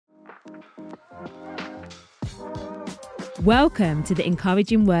Welcome to the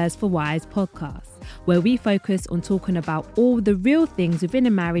Encouraging Words for Wives podcast, where we focus on talking about all the real things within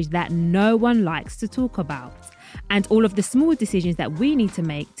a marriage that no one likes to talk about, and all of the small decisions that we need to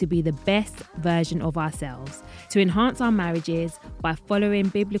make to be the best version of ourselves, to enhance our marriages by following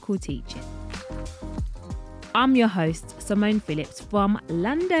biblical teaching. I'm your host, Simone Phillips from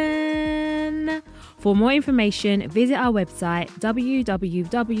London. For more information, visit our website,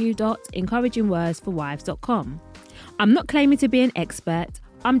 www.encouragingwordsforwives.com. I'm not claiming to be an expert.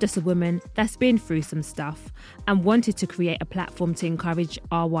 I'm just a woman that's been through some stuff and wanted to create a platform to encourage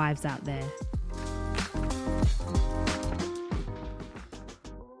our wives out there.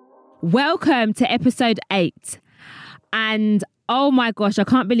 Welcome to episode 8. And oh my gosh, I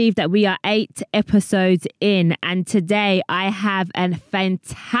can't believe that we are 8 episodes in. And today I have a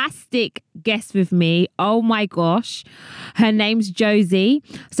fantastic guest with me. Oh my gosh. Her name's Josie.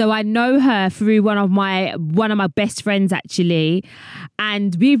 So I know her through one of my best friends, actually.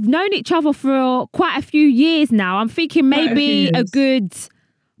 And we've known each other for quite a few years now. I'm thinking maybe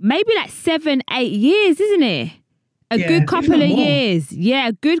maybe like 7-8 years, isn't it? A good couple of years. Yeah,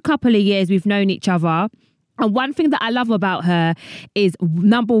 a good couple of years we've known each other. And one thing that I love about her is,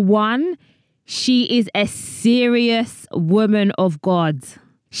 number one, she is a serious woman of God.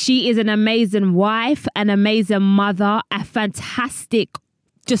 She is an amazing wife, an amazing mother, a fantastic,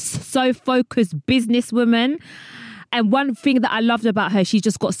 just so focused businesswoman. And one thing that I loved about her, she's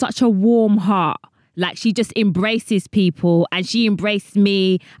just got such a warm heart. Like, she just embraces people, and she embraced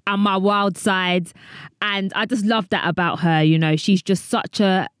me and my wild side. And I just love that about her. You know, she's just such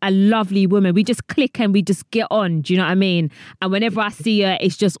a lovely woman. We just click and we just get on. Do you know what I mean? And whenever I see her,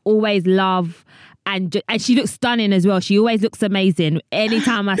 it's just always love. And she looks stunning as well. She always looks amazing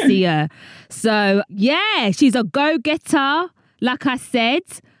anytime I see her. So, yeah, she's a go-getter, like I said.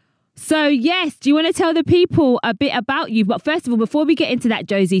 So, yes, do you want to tell the people a bit about you? But first of all, before we get into that,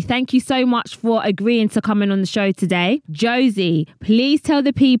 Josie, thank you so much for agreeing to come in on the show today. Josie, please tell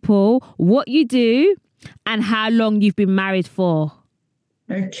the people what you do and how long you've been married for.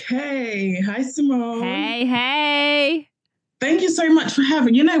 Okay. Hi, Simone. Hey. Thank you so much for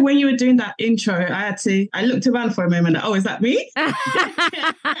having. You know, when you were doing that intro, I looked around for a moment. Oh, is that me?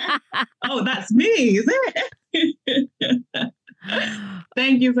 Oh, that's me, is it?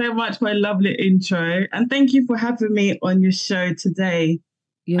 Thank you so much for a lovely intro. And thank you for having me on your show today.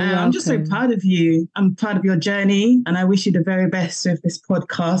 I'm just so proud of you. I'm proud of your journey, and I wish you the very best with this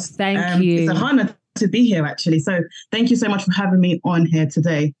podcast. Thank you. It's an honor to be here, actually. So thank you so much for having me on here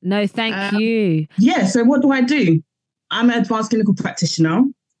today. No, thank you. Yeah, so what do I do? I'm an advanced clinical practitioner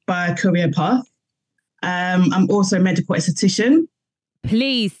by career path. I'm also a medical esthetician.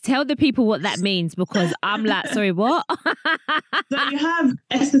 Please tell the people what that means, because I'm like, sorry, what? So you have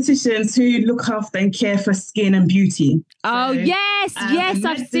estheticians who look after and care for skin and beauty. Oh, so, yes,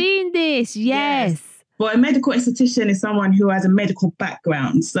 I've seen this. Yes. But a medical esthetician is someone who has a medical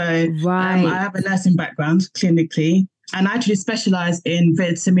background. So I have a nursing background clinically, and I actually specialize in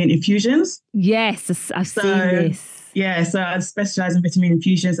vitamin infusions. Yes, I've seen this. Yeah, so I specialize in vitamin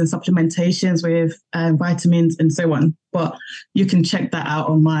infusions and supplementations with vitamins and so on. But you can check that out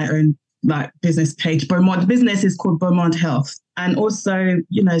on my own business page. Beaumont, the business is called Beaumont Health. And also,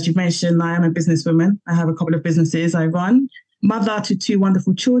 you know, as you've mentioned, I am a businesswoman. I have a couple of businesses I run. Mother to 2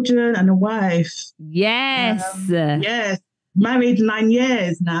 wonderful children and a wife. Yes. Yes. Married 9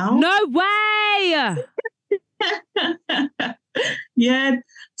 years now. No way. Yeah.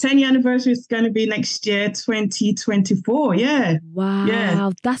 10-year anniversary is going to be next year, 2024. Yeah. Wow.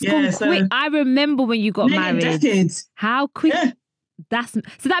 Yeah. That's gone quick. I remember when you got married. Decades. How quick? Yeah. So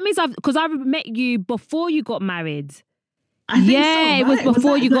that means because I met you before you got married. I think so, right? It was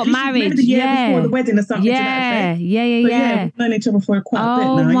before you got married. Maybe the year before the wedding or something to that effect. Yeah. We've known each other for quite a bit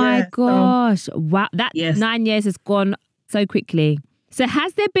now. Oh my gosh. Wow. That 9 years has gone so quickly. So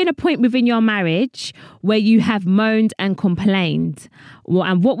has there been a point within your marriage where you have moaned and complained?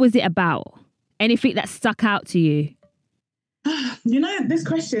 And what was it about? Anything that stuck out to you? You know, this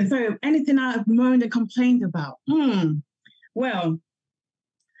question. So anything I've moaned and complained about? Well,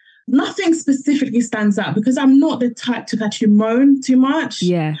 nothing specifically stands out because I'm not the type to actually moan too much.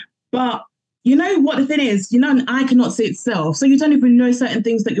 Yeah. But you know what the thing is, you know, an eye cannot see itself. So you don't even know certain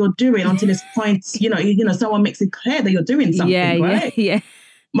things that you're doing until this point, you know, someone makes it clear that you're doing something, right? Yeah.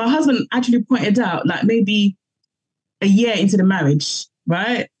 My husband actually pointed out, like maybe a year into the marriage,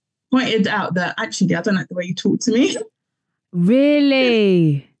 right? Pointed out that actually I don't like the way you talk to me.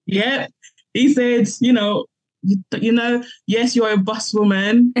 Really? Yeah. He said, you know, yes, you're a boss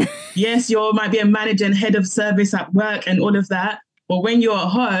woman. Yes, you might be a manager and head of service at work and all of that. But when you're at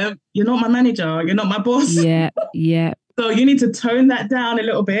home, you're not my manager, you're not my boss. Yeah, yeah. So you need to tone that down a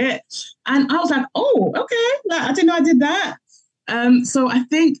little bit. And I was like, oh, okay. Like, I didn't know I did that. So I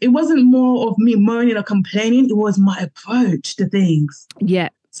think it wasn't more of me moaning or complaining. It was my approach to things. Yeah.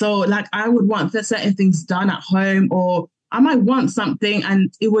 So like I would want certain things done at home, or I might want something,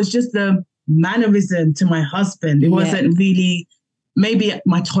 and it was just the mannerism to my husband. It wasn't really maybe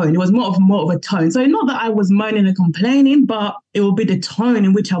my tone. It was more of a tone. So not that I was moaning and complaining, but it will be the tone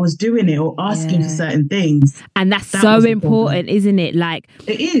in which I was doing it or asking for certain things. And that's so important, isn't it? Like,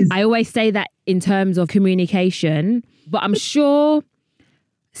 it is. I always say that in terms of communication, but I'm sure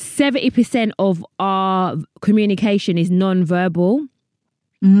 70% of our communication is non-verbal.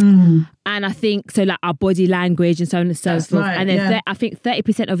 And I think so, like our body language and so on and so forth. Right, and then I think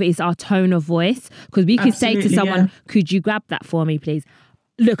 30% of it is our tone of voice, because we can say to someone, could you grab that for me, please?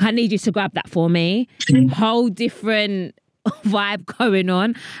 Look, I need you to grab that for me. Whole different vibe going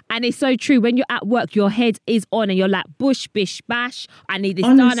on. And it's so true. When you're at work, your head is on and you're like, bush, bish, bash. I need this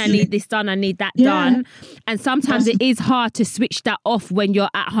done. I need this done. I need that done. And sometimes it is hard to switch that off when you're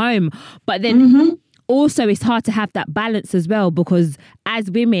at home. But then also, it's hard to have that balance as well, because as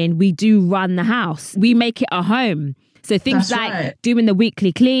women, we do run the house. We make it a home. So things doing the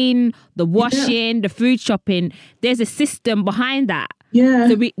weekly clean, the washing, the food shopping, there's a system behind that. Yeah.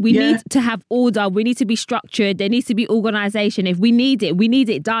 So we need to have order. We need to be structured. There needs to be organisation. If we need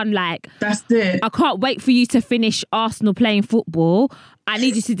it done. Like, that's it. I can't wait for you to finish Arsenal playing football. I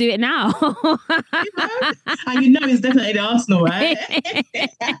need you to do it now. And you know it's definitely the Arsenal, right?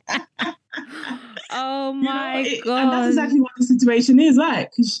 Oh my God. And that's exactly what the situation is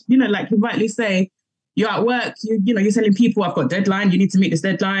like. Because, like you rightly say, you're at work, you're telling people, I've got a deadline, you need to meet this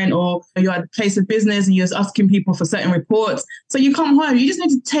deadline, or you're at a place of business and you're asking people for certain reports. So you come home, you just need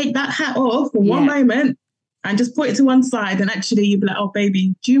to take that hat off for one moment and just put it to one side, and actually you'd be like, oh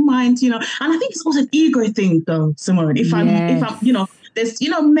baby, do you mind, And I think it's also an ego thing though, Simone. If I'm, there's,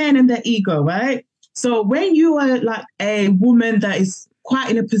 men and their ego, right? So when you are like a woman that is quite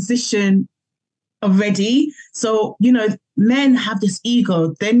in a position already, so, men have this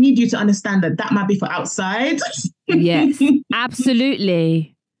ego. They need you to understand that might be for outside. Yes,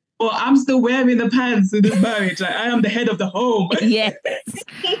 absolutely. Or I'm still wearing the pants in this marriage. Like, I am the head of the home. Yes,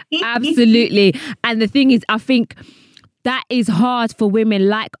 absolutely. And the thing is, I think that is hard for women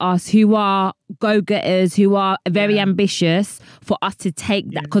like us who are go-getters, who are very ambitious, for us to take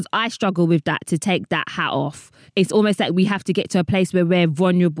that, because I struggle with that, to take that hat off. It's almost like we have to get to a place where we're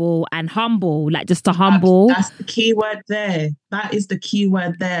vulnerable and humble, like just to humble. That's the key word there. That is the key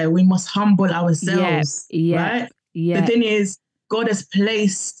word there. We must humble ourselves, right? Yeah. The thing is, God has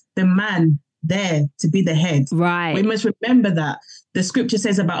placed the man there to be the head. Right. We must remember that. The scripture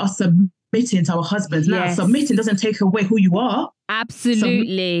says about us submitting to our husbands. Now, submitting doesn't take away who you are.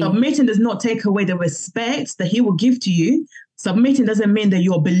 Absolutely. Submitting does not take away the respect that he will give to you. Submitting doesn't mean that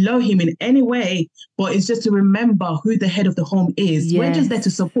you're below him in any way, but it's just to remember who the head of the home is. Yes. We're just there to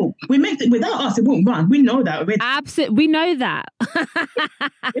support. We make it without us, it won't run. We know that already. Absolutely, we know that.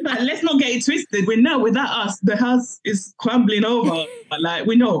 Let's not get it twisted. We know without us, the house is crumbling over. Like,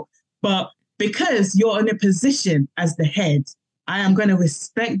 we know. But because you're in a position as the head, I am going to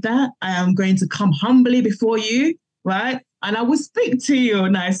respect that. I am going to come humbly before you, right? And I will speak to you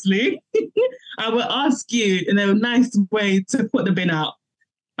nicely. I will ask you in a nice way to put the bin out.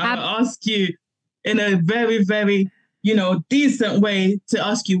 I will ask you in a very, very, decent way to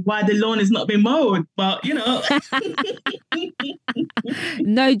ask you why the lawn is not being mowed. But,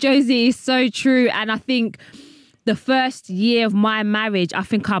 No, Josie, it's so true. And I think the first year of my marriage, I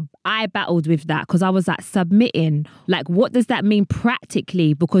think I battled with that, because I was like, submitting. Like, what does that mean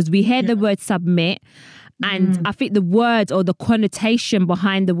practically? Because we hear the word submit. And I think the word or the connotation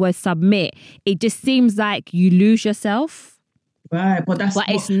behind the word submit, it just seems like you lose yourself. Right, but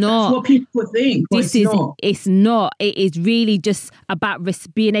it's not. That's what people think. It's not. It is really just about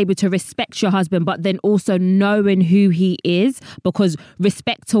being able to respect your husband, but then also knowing who he is, because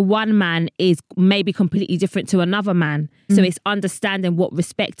respect to one man is maybe completely different to another man. So it's understanding what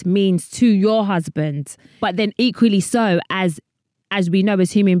respect means to your husband. But then equally so, as we know,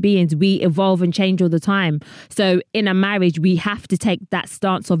 as human beings, we evolve and change all the time. So in a marriage, we have to take that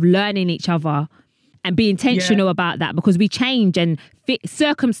stance of learning each other and be intentional about that, because we change and fit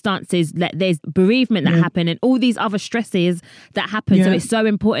circumstances. Like, there's bereavement that happen and all these other stresses that happen. Yeah. So it's so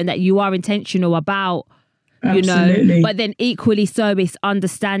important that you are intentional about, but then equally so, it's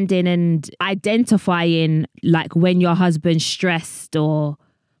understanding and identifying, like, when your husband's stressed or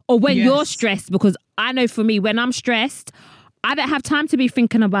when you're stressed. Because I know for me, when I'm stressed, I don't have time to be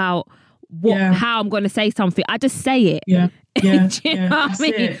thinking about how I'm going to say something. I just say it. Yeah. Yeah. Do you Yeah. know what I That's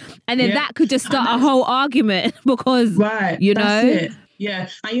mean? it. And then Yeah. that could just start a And whole argument because, right. you That's know, it. Yeah.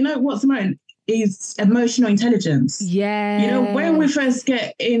 And you know what, Simone, is emotional intelligence. You know, when we yeah, first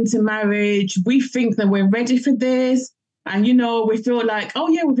get into marriage, we think that we're ready for this. And, you know, we feel like, oh,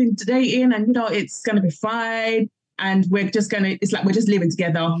 yeah, we've been dating and, you know, it's going to be fine. And we're just going to, it's like we're just living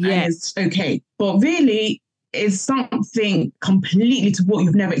together and it's okay. But really, it's something completely to what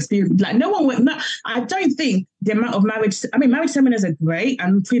you've never experienced. Like, no one would, no, I don't think the amount of marriage, I mean, marriage seminars are great,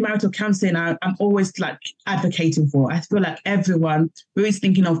 and premarital counseling, I'm always like advocating for. I feel like everyone who is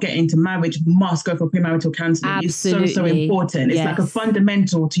thinking of getting into marriage must go for premarital counseling. absolutely. It's so important. It's like a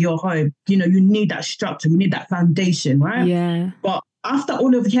fundamental to your home. You know, you need that structure, you need that foundation, right? Yeah. But after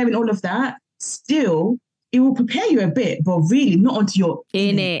hearing all of that, still, it will prepare you a bit, but really not until you're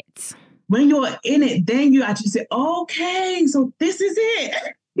In it. When you're in it, then you actually say, okay, so this is it.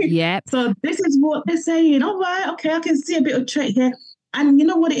 Yep. So this is what they're saying. All right, okay, I can see a bit of trait here. And you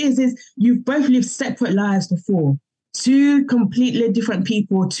know what it is you've both lived separate lives before. Two completely different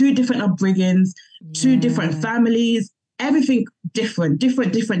people, two different upbringings, two different families, everything different.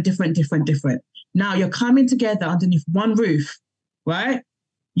 Now you're coming together underneath one roof, right?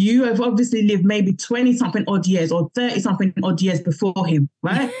 You have obviously lived maybe 20 something odd years or 30 something odd years before him,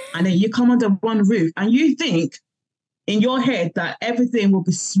 right? And then you come under one roof and you think in your head that everything will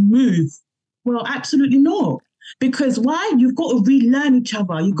be smooth. Well, absolutely not. Because why? You've got to relearn each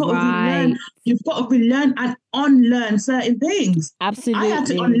other. You've got to relearn and unlearn certain things. Absolutely. I had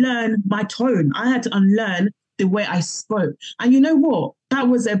to unlearn my tone. I had to unlearn the way I spoke. And you know what? That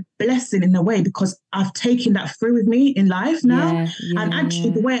was a blessing in a way, because I've taken that through with me in life now. And actually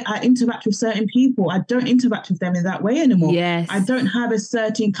the way I interact with certain people, I don't interact with them in that way anymore. Yes. I don't have a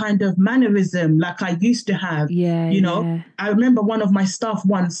certain kind of mannerism like I used to have. You know, I remember one of my staff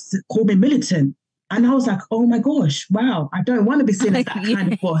once called me militant. And I was like, oh my gosh, wow, I don't want to be seen as that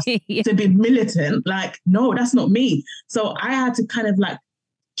kind of boss to be militant. Like, no, that's not me. So I had to kind of like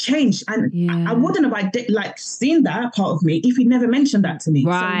change. And I wouldn't have seen that part of me if he'd never mentioned that to me.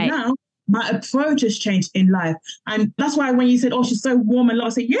 Right. So now my approach has changed in life. And that's why when you said, oh, she's so warm and love, I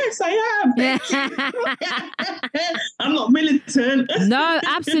said, yes, I am. I'm not militant. No,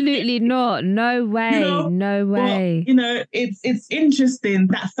 absolutely not. No way. You know, no way. But, you know, it's interesting,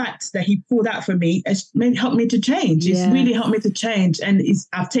 that fact that he pulled out for me has helped me to change. It's really helped me to change. And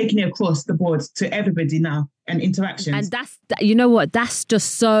I've taken it across the board to everybody now and interactions. And you know what? That's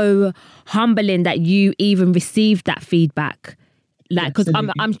just so humbling that you even received that feedback. Like, because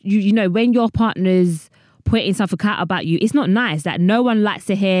you know, when your partner's pointing something out about you, it's not nice. That no one likes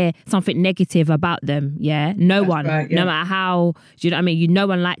to hear something negative about them. Yeah, no one. Right, no matter how, do you know what I mean? No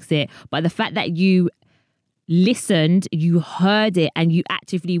one likes it. But the fact that you listened, you heard it, and you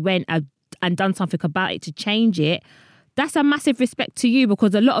actively went and done something about it to change it, that's a massive respect to you,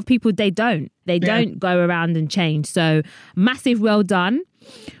 because a lot of people, they don't go around and change. So massive well done.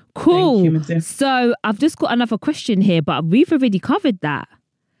 Cool. You, so I've just got another question here, but we've already covered that.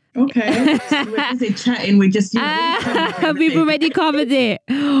 Okay. So we're busy chatting. We just, we've already covered it.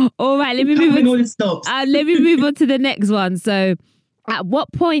 All right. Let me move on. Let me move on to the next one. So, at what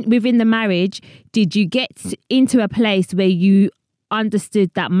point within the marriage did you get into a place where you understood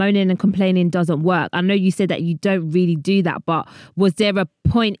that moaning and complaining doesn't work? I know you said that you don't really do that, but was there a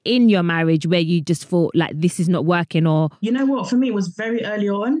point in your marriage where you just thought like this is not working? Or, you know what, for me it was very early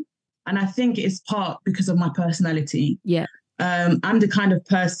on, and I think it's part because of my personality. I'm the kind of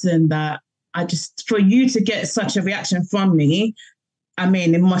person that for you to get such a reaction from me, I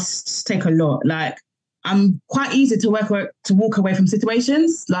mean, it must take a lot. Like, I'm quite easy to walk away from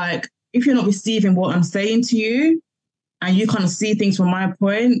situations. Like, if you're not receiving what I'm saying to you, and you kind of see things from my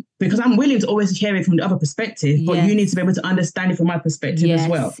point, because I'm willing to always hear it from the other perspective, but you need to be able to understand it from my perspective as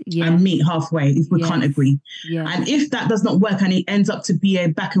well, and meet halfway if we can't agree. And if that does not work and it ends up to be a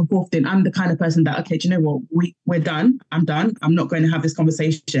back and forth, then I'm the kind of person that, okay, do you know what? We're done. I'm done. I'm not going to have this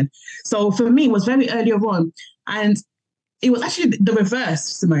conversation. So for me, it was very early on. And it was actually the reverse,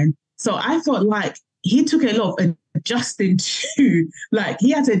 Simone. So I felt like he took a lot of adjusting to, like, he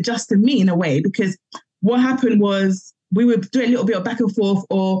had to adjust to me in a way, because what happened was, we would do a little bit of back and forth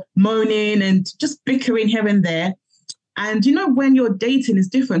or moaning and just bickering here and there. And you know, when you're dating, it's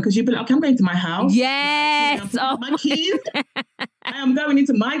different, because you'd be like, okay, I'm going to my house. Yes. Like, my keys. I am going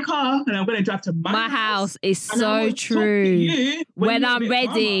into my car and I'm going to drive to my house. Is so true. When I'm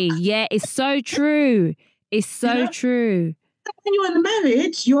ready. Calmer. Yeah, it's so true. It's so true. When you're in a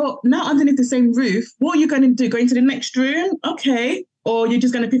marriage, you're now underneath the same roof. What are you going to do? Go into the next room? Okay. Or you're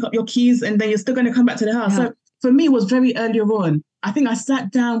just going to pick up your keys and then you're still going to come back to the house. Yeah. So for me, it was very early on. I think I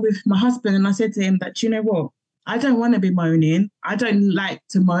sat down with my husband and I said to him that, you know what, I don't want to be moaning. I don't like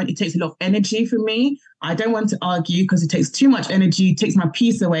to moan. It takes a lot of energy for me. I don't want to argue because it takes too much energy, it takes my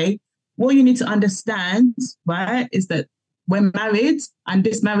peace away. What you need to understand, right, is that we're married and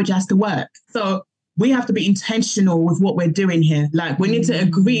this marriage has to work. So we have to be intentional with what we're doing here. Like, we need to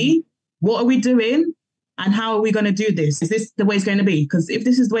agree, what are we doing and how are we going to do this? Is this the way it's going to be? Because if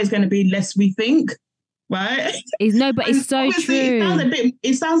this is the way it's going to be, lest we think, right? But it's so true.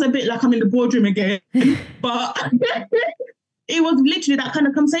 It sounds a bit like I'm in the boardroom again, but it was literally that kind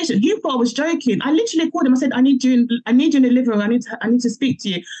of conversation. You thought I was joking. I literally called him. I said, I need you in the living room. I need to speak to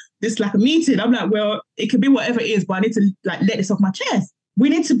you. This is like a meeting. I'm like, well, it could be whatever it is, but I need to like let this off my chest. We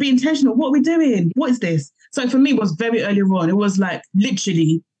need to be intentional. What are we doing? What is this? So for me, it was very early on. It was like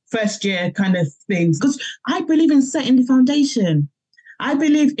literally first year kind of things. Because I believe in setting the foundation. I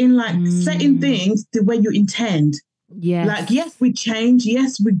believe in like setting things the way you intend. Yes. Like, yes, we change.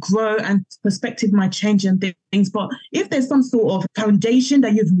 Yes, we grow and perspective might change and things. But if there's some sort of foundation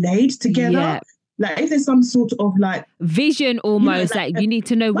that you've laid together, like if there's some sort of like vision almost, like you need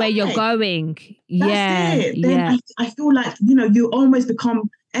to know where you're going. That's it. Then I feel like, you almost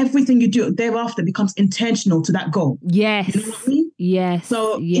become, everything you do thereafter becomes intentional to that goal. Yes. You know what I mean? Yes.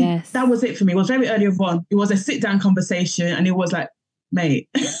 So yes. That was it for me. It was very early on. It was a sit down conversation and it was like, mate,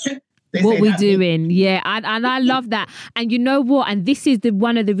 what we doing? Yeah, and I love that. And you know what? And this is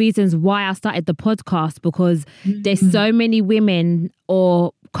one of the reasons why I started the podcast, because there's so many women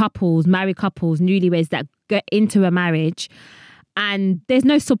or couples, married couples, newlyweds that get into a marriage and there's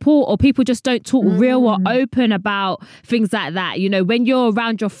no support, or people just don't talk real or open about things like that. When you're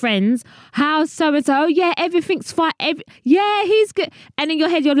around your friends, how's so-and-so? Oh yeah, everything's fine. Yeah, he's good. And in your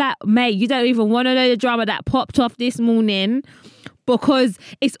head, you're like, mate, you don't even want to know the drama that popped off this morning, because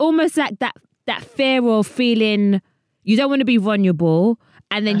it's almost like that fear of feeling you don't want to be vulnerable.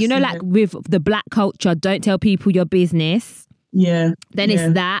 And then, like with the black culture, don't tell people your business. Yeah. Then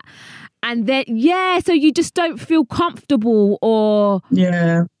it's that. And then, so you just don't feel comfortable or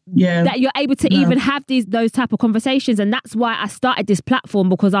that you're able to even have those type of conversations. And that's why I started this platform,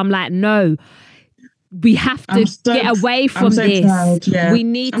 because I'm like, no, we have to get away from this. Proud, we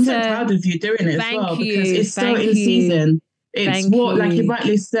need I'm so proud of you doing it as well, because it's so in season. It's like you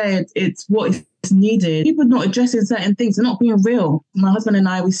rightly said, it's what is needed. People not addressing certain things, they're not being real. My husband and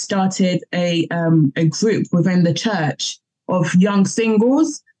I, we started a group within the church of young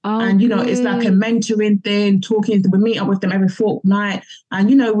singles. And, it's like a mentoring thing, we meet up with them every fortnight. And,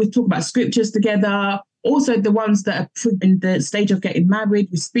 we talk about scriptures together. Also, the ones that are in the stage of getting married,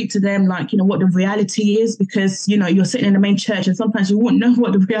 we speak to them like, what the reality is, because, you're sitting in the main church and sometimes you won't know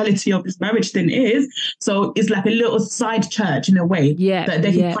what the reality of this marriage thing is. So it's like a little side church in a way that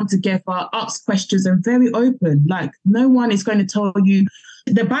they can come together, ask questions and very open. Like, no one is going to tell you.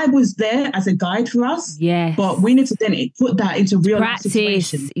 The Bible is there as a guide for us, but we need to then put that into real life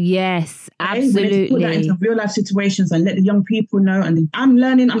situations. Yes, absolutely. We need to put that into real life situations and let the young people know. And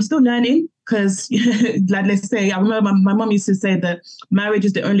I'm still learning, because, like, let's say, I remember my mum used to say that marriage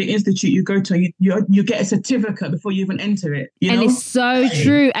is the only institute you go to. You get a certificate before you even enter it. And it's so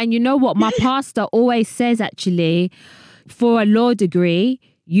true. And you know what? My pastor always says, actually, for a law degree,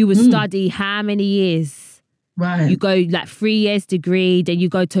 you would study how many years? Right. You go like 3 years degree, then you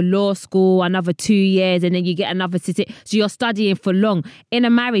go to law school, another 2 years, and then you get another certificate. So you're studying for long. In a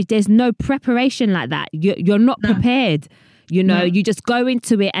marriage, there's no preparation like that. You're not prepared. You just go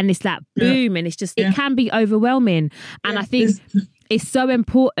into it and it's like boom, and it's just, it can be overwhelming. And I think it's so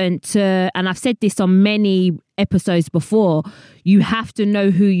important to, and I've said this on many episodes before, you have to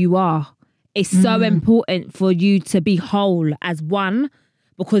know who you are. It's so important for you to be whole as one.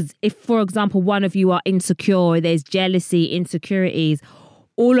 Because if, for example, one of you are insecure, there's jealousy, insecurities,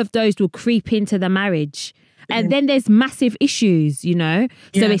 all of those will creep into the marriage. And then there's massive issues, So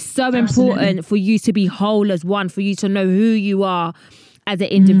it's so important for you to be whole as one, for you to know who you are as an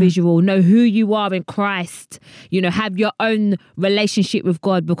individual, know who you are in Christ, have your own relationship with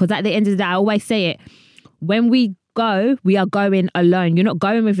God. Because at the end of the day, I always say it, when we go, we are going alone. You're not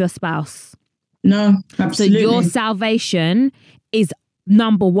going with your spouse. No, absolutely. So your salvation is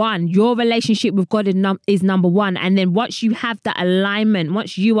number one. Your relationship with God is number one. And then once you have that alignment,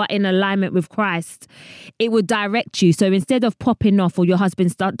 once you are in alignment with Christ, it will direct you. So instead of popping off, or your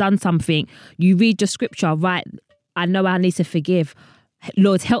husband's done something, you read your scripture, right? I know I need to forgive.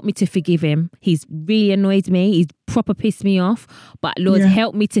 Lord, help me to forgive him. He's really annoyed me. He's proper pissed me off. But Lord,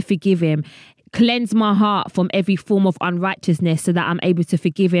 help me to forgive him. Cleanse my heart from every form of unrighteousness, so that I'm able to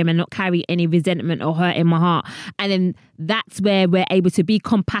forgive him and not carry any resentment or hurt in my heart. And then that's where we're able to be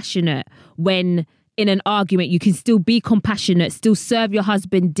compassionate when in an argument, you can still be compassionate, still serve your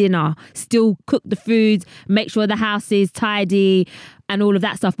husband dinner, still cook the food, make sure the house is tidy and all of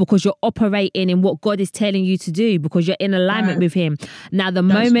that stuff, because you're operating in what God is telling you to do, because you're in alignment with him. Now, the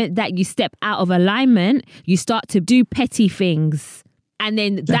moment that you step out of alignment, you start to do petty things. And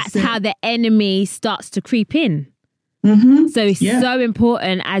then that's how the enemy starts to creep in. Mm-hmm. So it's so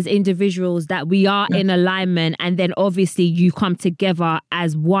important as individuals that we are in alignment, and then obviously you come together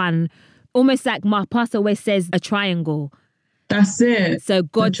as one, almost like my pastor always says, a triangle. That's it. So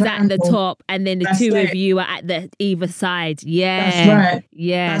God's at the top, and then the two of you are at the either side. Yeah. That's right.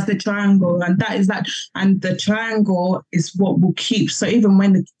 Yeah. That's the triangle. And that is that. And the triangle is what will keep. So even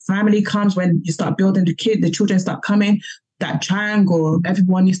when the family comes, when you start building the children start coming, that triangle,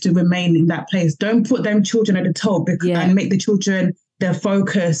 everyone needs to remain in that place. Don't put them children at the top and make the children their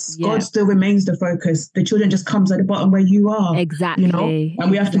focus. God still remains the focus. The children just comes at the bottom where you are. Exactly. You know?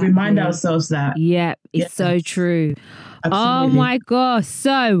 And we have to remind ourselves that. Yeah, it's so true. Absolutely. Oh my gosh.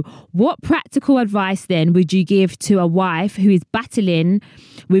 So what practical advice then would you give to a wife who is battling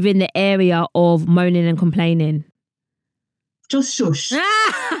within the area of moaning and complaining? Just shush.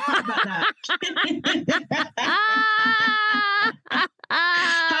 How about that?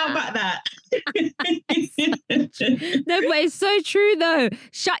 How about that? No, but it's so true though.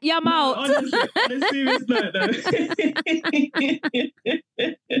 Shut your mouth. Honestly, on a serious note though.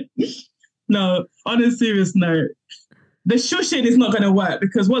 No, on a serious note, the shushing is not going to work,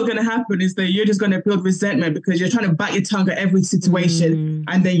 because what's going to happen is that you're just going to build resentment because you're trying to bite your tongue at every situation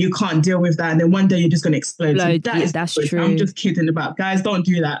and then you can't deal with that. And then one day you're just going to explode. So that's true. I'm just kidding about. Guys, don't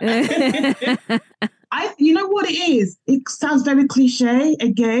do that. You know what it is? It sounds very cliche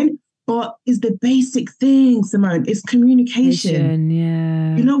again, but it's the basic thing, Simone. It's communication.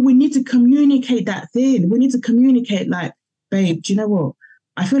 Yeah. You know, we need to communicate that thing. We need to communicate like, babe, do you know what?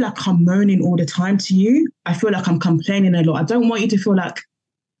 I feel like I'm moaning all the time to you. I feel like I'm complaining a lot. I don't want you to feel like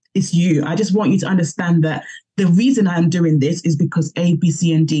it's you. I just want you to understand that the reason I'm doing this is because A, B,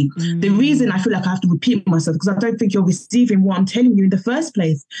 C, and D. The reason I feel like I have to repeat myself because I don't think you're receiving what I'm telling you in the first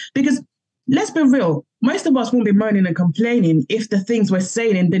place. Because let's be real, most of us won't be moaning and complaining if the things we're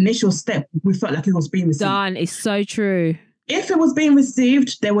saying in the initial step, we felt like it was being received. Done. It's so true. If it was being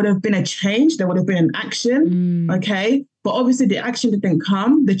received, there would have been a change. There would have been an action. Okay. But obviously the action didn't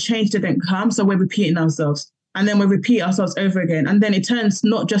come. The change didn't come. So we're repeating ourselves. And then we repeat ourselves over again. And then it turns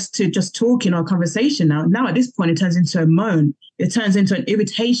not just to just talking or conversation now. Now at this point, it turns into a moan. It turns into an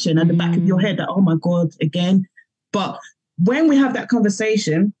irritation at the back of your head that, oh my God, again. But when we have that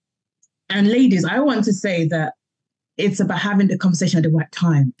conversation, and ladies, I want to say that it's about having the conversation at the right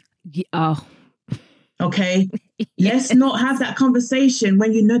time. Okay? Let's not have that conversation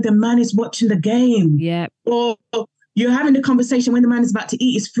when you know the man is watching the game. Yeah. Or you're having the conversation when the man is about to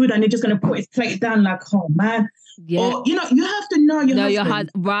eat his food and you're just going to put his plate down like, oh, man. Yeah. Or, you know, you have to know your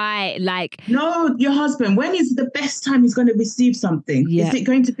husband. Right. Like. Know your husband. When is the best time he's going to receive something? Yeah. Is it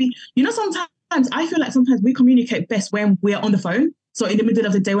going to be, you know, sometimes I feel like sometimes we communicate best when we're on the phone. So in the middle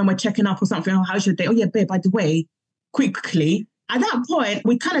of the day when we're checking up or something, oh, how's your day? Oh, yeah, babe, by the way, quickly. At that point,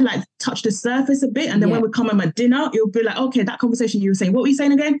 we kind of like touch the surface a bit. And then when we come home at dinner, it'll be like, okay, that conversation you were saying, what were you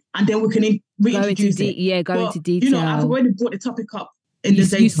saying again? And then we can reintroduce it. Go into detail. You know, I've already brought the topic up in the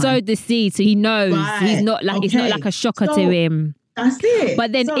daytime. You sowed the seed, so he knows. Right. He's not like, it's not like a shocker to him. That's it.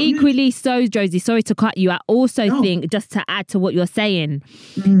 But then so Josie, sorry to cut you. I also think, just to add to what you're saying,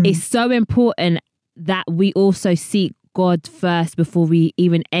 it's so important that we also seek God first before we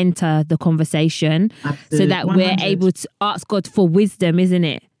even enter the conversation. Absolutely. So that 100. We're able to ask God for wisdom, isn't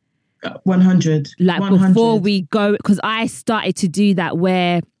it? 100. Like 100. Before we go, because I started to do that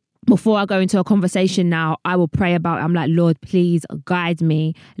where before I go into a conversation now, I will pray about it. I'm like, Lord, please guide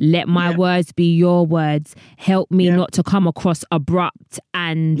me. Let my words be your words. Help me not to come across abrupt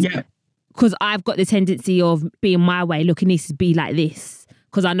and because I've got the tendency of being my way. Look, it needs to be like this.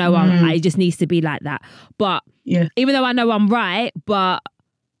 Because I know it just needs to be like that. But even though I know I'm right, but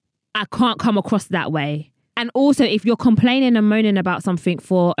I can't come across that way. And also, if you're complaining and moaning about something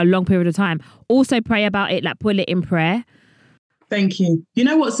for a long period of time, also pray about it, like put it in prayer. Thank you. You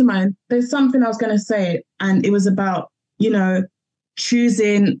know what, Simone? There's something I was going to say, and it was about, you know,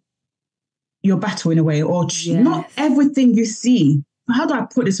 choosing your battle in a way, or not everything you see. How do I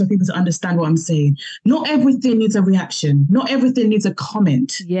put this for people to understand what I'm saying? Not everything needs a reaction. Not everything needs a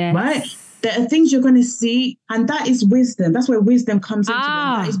comment. Yes. Right? There are things you're going to see, and that is wisdom. That's where wisdom comes into it.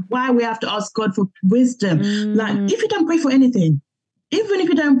 That is why we have to ask God for wisdom. Like, if you don't pray for anything, even if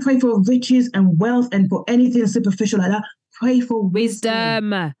you don't pray for riches and wealth and for anything superficial like that, pray for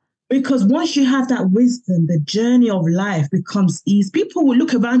wisdom. Because once you have that wisdom, the journey of life becomes easy. People will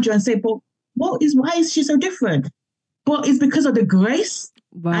look around you and say, but why is she so different? But it's because of the grace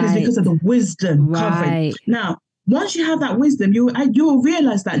and it's Right. because of the wisdom covering. Right. Now, once you have that wisdom, you'll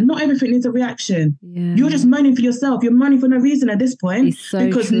realize that not everything needs a reaction. Yeah. You're just moaning for yourself. You're moaning for no reason at this point. It's so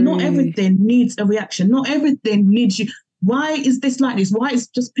because true. not everything needs a reaction. Not everything needs you. Why is this like this? Why is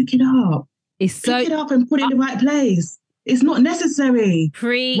just pick it up? It's so Pick it up and put it in the right place. It's not necessary.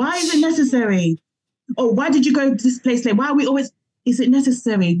 preach. Why is it necessary? Oh, why did you go to this place late? Why are we always... Is it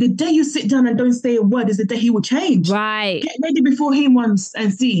necessary? The day you sit down and don't say a word is the day he will change. Right. Get ready before him once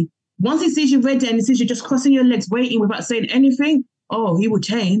and see. Once he sees you ready and he sees you just crossing your legs, waiting without saying anything, oh, he will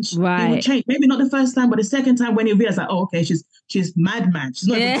change. Right. He will change. Maybe not the first time, but the second time when he realizes, like, oh, okay, she's mad. She's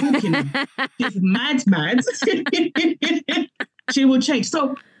not even talking. She's mad. She will change.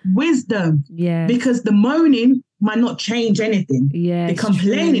 So wisdom. Yeah. Because the moaning might not change anything. Yeah. The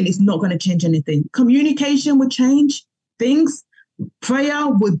complaining is not going to change anything. Communication will change things. Prayer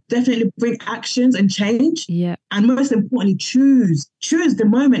would definitely bring actions and change. Yeah. And most importantly, choose the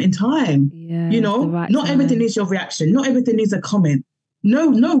moment in time. Yeah. You know, not everything needs your reaction. Not everything needs a comment.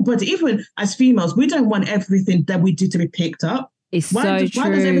 No, but even as females, we don't want everything that we do to be picked up. It's Why does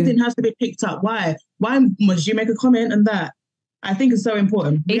everything have to be picked up? Why must you make a comment on that? I think it's so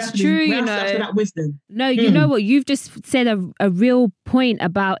important. It's true, you know. That wisdom. No, you know what? You've just said a real point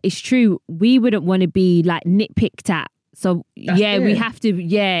about it's true. We wouldn't want to be like nitpicked at. So we have to,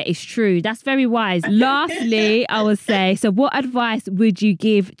 it's true. That's very wise. Lastly, I would say, so what advice would you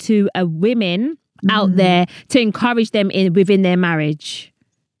give to a women out there to encourage them within their marriage?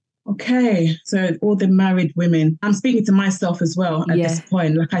 Okay, so all the married women, I'm speaking to myself as well at this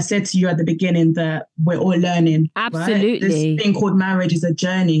point. Like I said to you at the beginning that we're all learning. Absolutely. Right? This thing called marriage is a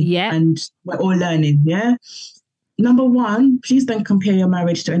journey. Yeah. And we're all learning, Number one, please don't compare your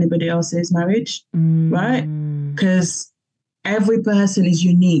marriage to anybody else's marriage, right? Because every person is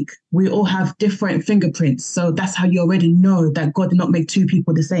unique. We all have different fingerprints. So that's how you already know that God did not make two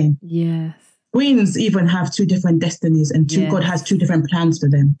people the same. Yes. Twins even have two different destinies and God has two different plans for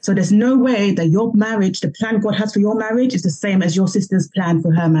them. So there's no way that your marriage, the plan God has for your marriage is the same as your sister's plan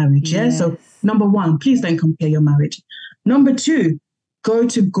for her marriage. Yeah. So number one, please don't compare your marriage. Number two, go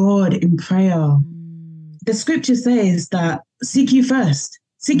to God in prayer. The scripture says that seek ye first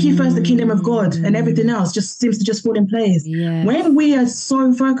the kingdom of God, and everything else just seems to just fall in place. Yes. When we are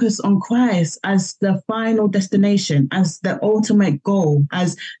so focused on Christ as the final destination, as the ultimate goal,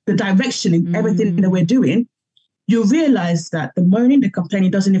 as the direction in everything that we're doing, you realize that the moaning, the complaining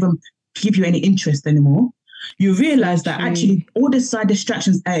doesn't even give you any interest anymore. You realize that actually all the side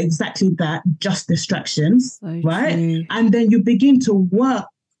distractions are exactly that, just distractions, right? True. And then you begin to work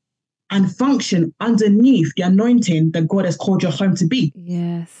and function underneath the anointing that God has called your home to be.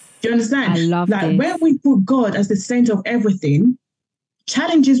 Yes. Do you understand? I love this. When we put God as the center of everything,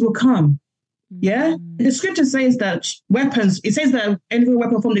 challenges will come. Yeah? The scripture says that it says that every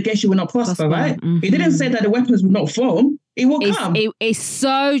weapon formed against you will not prosper, right? It didn't say that the weapons will not form. It will come. It's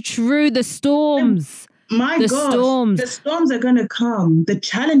so true. The storms. The storms are going to come. The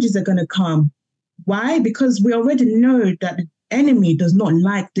challenges are going to come. Why? Because we already know that the enemy does not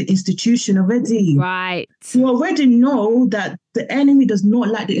like the institution already. Right. You already know that the enemy does not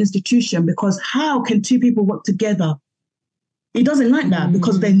like the institution, because how can two people work together? He doesn't like that,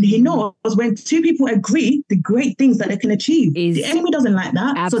 because then he knows when two people agree, the great things that they can achieve. The enemy doesn't like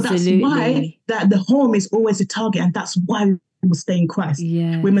that. Absolutely. So that's why that the home is always a target, and that's why we must stay in Christ.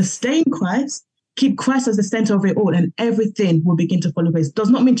 Yes. We must stay in Christ, keep Christ as the center of it all, and everything will begin to fall in place. Does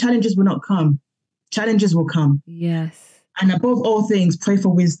not mean challenges will not come. Challenges will come. Yes. And above all things, pray for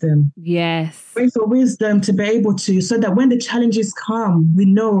wisdom. Yes. Pray for wisdom to be able to, so that when the challenges come, we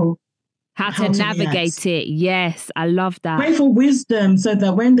know how to navigate it. Yes, I love that. Pray for wisdom so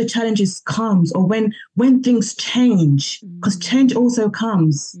that when the challenges comes, or when things change, because change also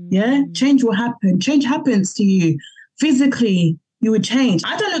comes. Yeah, change will happen. Change happens to you physically. You would change.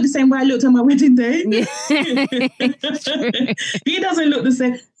 I don't look the same way I looked on my wedding day. He doesn't look the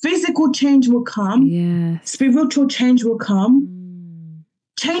same. Physical change will come. Yes. Spiritual change will come.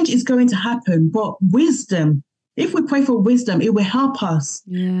 Change is going to happen, but wisdom, if we pray for wisdom, it will help us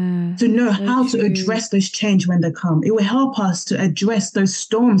to know how to address those change when they come. It will help us to address those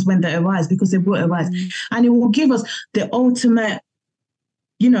storms when they arise, because they will arise. And it will give us the ultimate,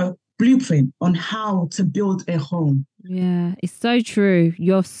 blueprint on how to build a home. Yeah, it's so true.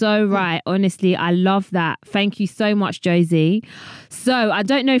 You're so right. Honestly, I love that. Thank you so much, Josie. So I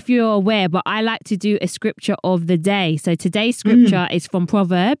don't know if you're aware, but I like to do a scripture of the day. So today's scripture is from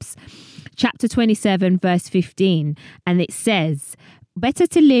Proverbs chapter 27, verse 15. And it says, better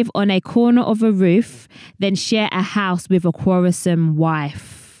to live on a corner of a roof than share a house with a quarrelsome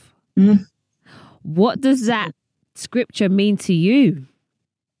wife. What does that scripture mean to you?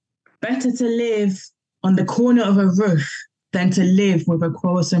 Better to live on the corner of a roof than to live with a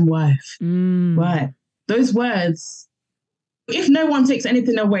quarrelsome wife. Right. Those words, if no one takes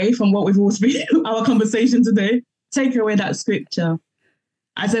anything away from what we've all been our conversation today, take away that scripture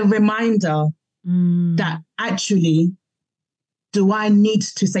as a reminder that actually, do I need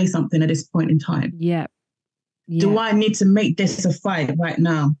to say something at this point in time? Yeah. Do I need to make this a fight right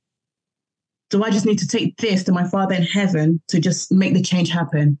now? Do I just need to take this to my Father in heaven to just make the change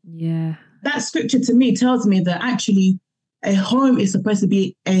happen? Yeah. That scripture to me tells me that actually a home is supposed to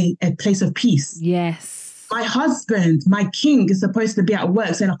be a place of peace. Yes. My husband, my king, is supposed to be at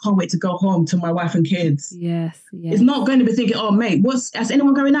work saying, I can't wait to go home to my wife and kids. Yes. It's not going to be thinking, oh, mate, is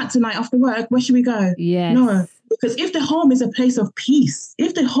anyone going out tonight after work? Where should we go? Yes. No, because if the home is a place of peace,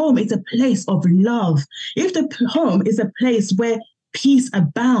 if the home is a place of love, if the home is a place where peace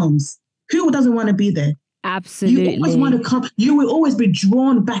abounds, who doesn't want to be there? Absolutely. You always want to come. You will always be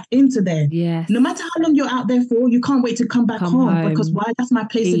drawn back into there. Yes. No matter how long you're out there for, you can't wait to come back home. Because why? That's my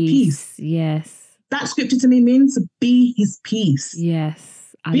place of peace. Yes. That scripture to me means be his peace.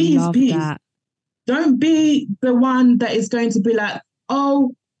 Yes. I be love his peace. That. Don't be the one that is going to be like,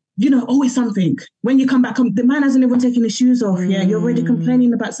 oh, always something. When you come back home, the man hasn't even taken his shoes off. Yeah, you're already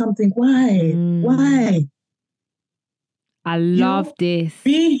complaining about something. Why? Why? I love this.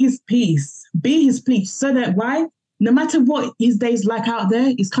 Be his peace. Be his peace. So that why? No matter what his day's like out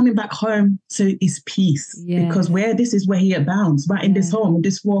there, he's coming back home to his peace. Yeah. Because this is where he abounds. Right in this home, in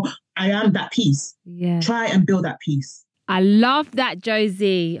this world, I am that peace. Yeah. Try and build that peace. I love that,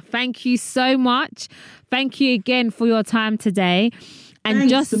 Josie. Thank you so much. Thank you again for your time today. And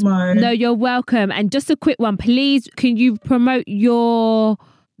Thanks, Simone. No, you're welcome. And just a quick one, please. Can you promote the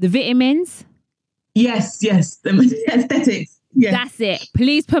vitamins? Yes. The aesthetics. Yeah. That's it.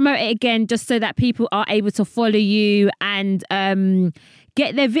 Please promote it again, just so that people are able to follow you and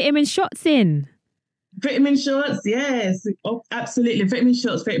get their vitamin shots in. Vitamin shots, yes. Oh, absolutely. Vitamin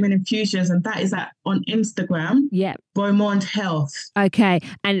shots, vitamin infusions, and that is on Instagram. Yeah. Beaumont Health. Okay.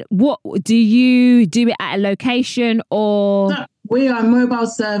 And what do you do it at a location or? No, we are a mobile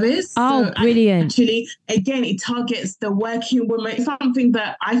service. Oh, so brilliant. Actually, again, it targets the working woman. It's something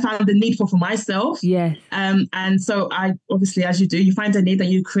that I found the need for myself. Yes. And so I, obviously, as you do, you find a need and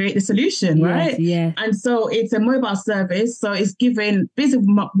you create the solution, right? Yeah. And so it's a mobile service. So it's giving busy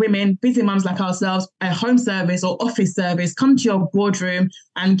women, busy mums like ourselves, a home service or office service, come to your boardroom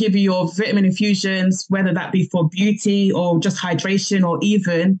and give you your vitamin infusions, whether that be for beauty or just hydration or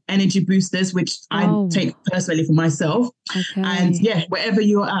even energy boosters, which I take personally for myself. Okay. And wherever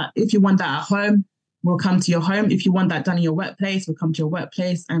you're at, if you want that at home, we'll come to your home. If you want that done in your workplace, we'll come to your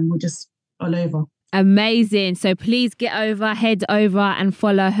workplace and we're just all over. Amazing. So please head over and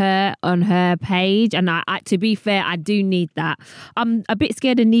follow her on her page. And I to be fair, I do need that. I'm a bit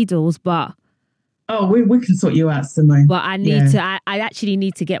scared of needles, but... Oh, we can sort you out, Simone. But I need to, I actually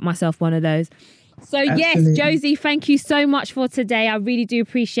need to get myself one of those. So Absolutely. Yes, Josie, thank you so much for today. I really do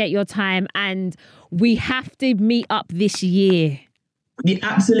appreciate your time and we have to meet up this year. Yeah,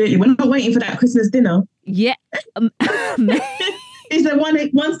 absolutely. We're not waiting for that Christmas dinner. Yeah. It's a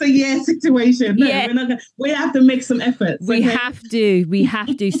once a year situation. No, we have to make some efforts. We have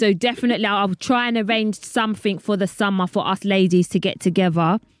to. So definitely I'll try and arrange something for the summer for us ladies to get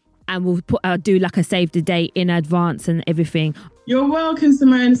together. And we'll do like a save the date in advance and everything. You're welcome,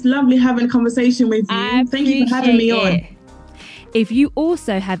 Simone. It's lovely having a conversation with you. Thank you for having me on. If you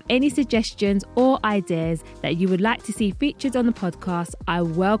also have any suggestions or ideas that you would like to see featured on the podcast, I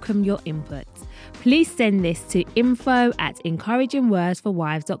welcome your input. Please send this to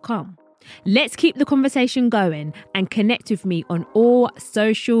info@encouragingwordsforwives.com. Let's keep the conversation going and connect with me on all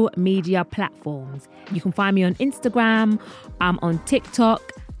social media platforms. You can find me on Instagram, I'm on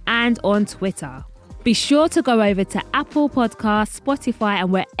TikTok, and on Twitter. Be sure to go over to Apple Podcasts, Spotify,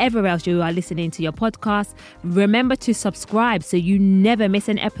 and wherever else you are listening to your podcast. Remember to subscribe so you never miss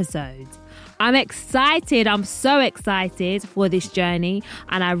an episode. I'm excited. I'm so excited for this journey,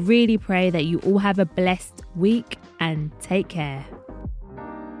 and I really pray that you all have a blessed week and take care.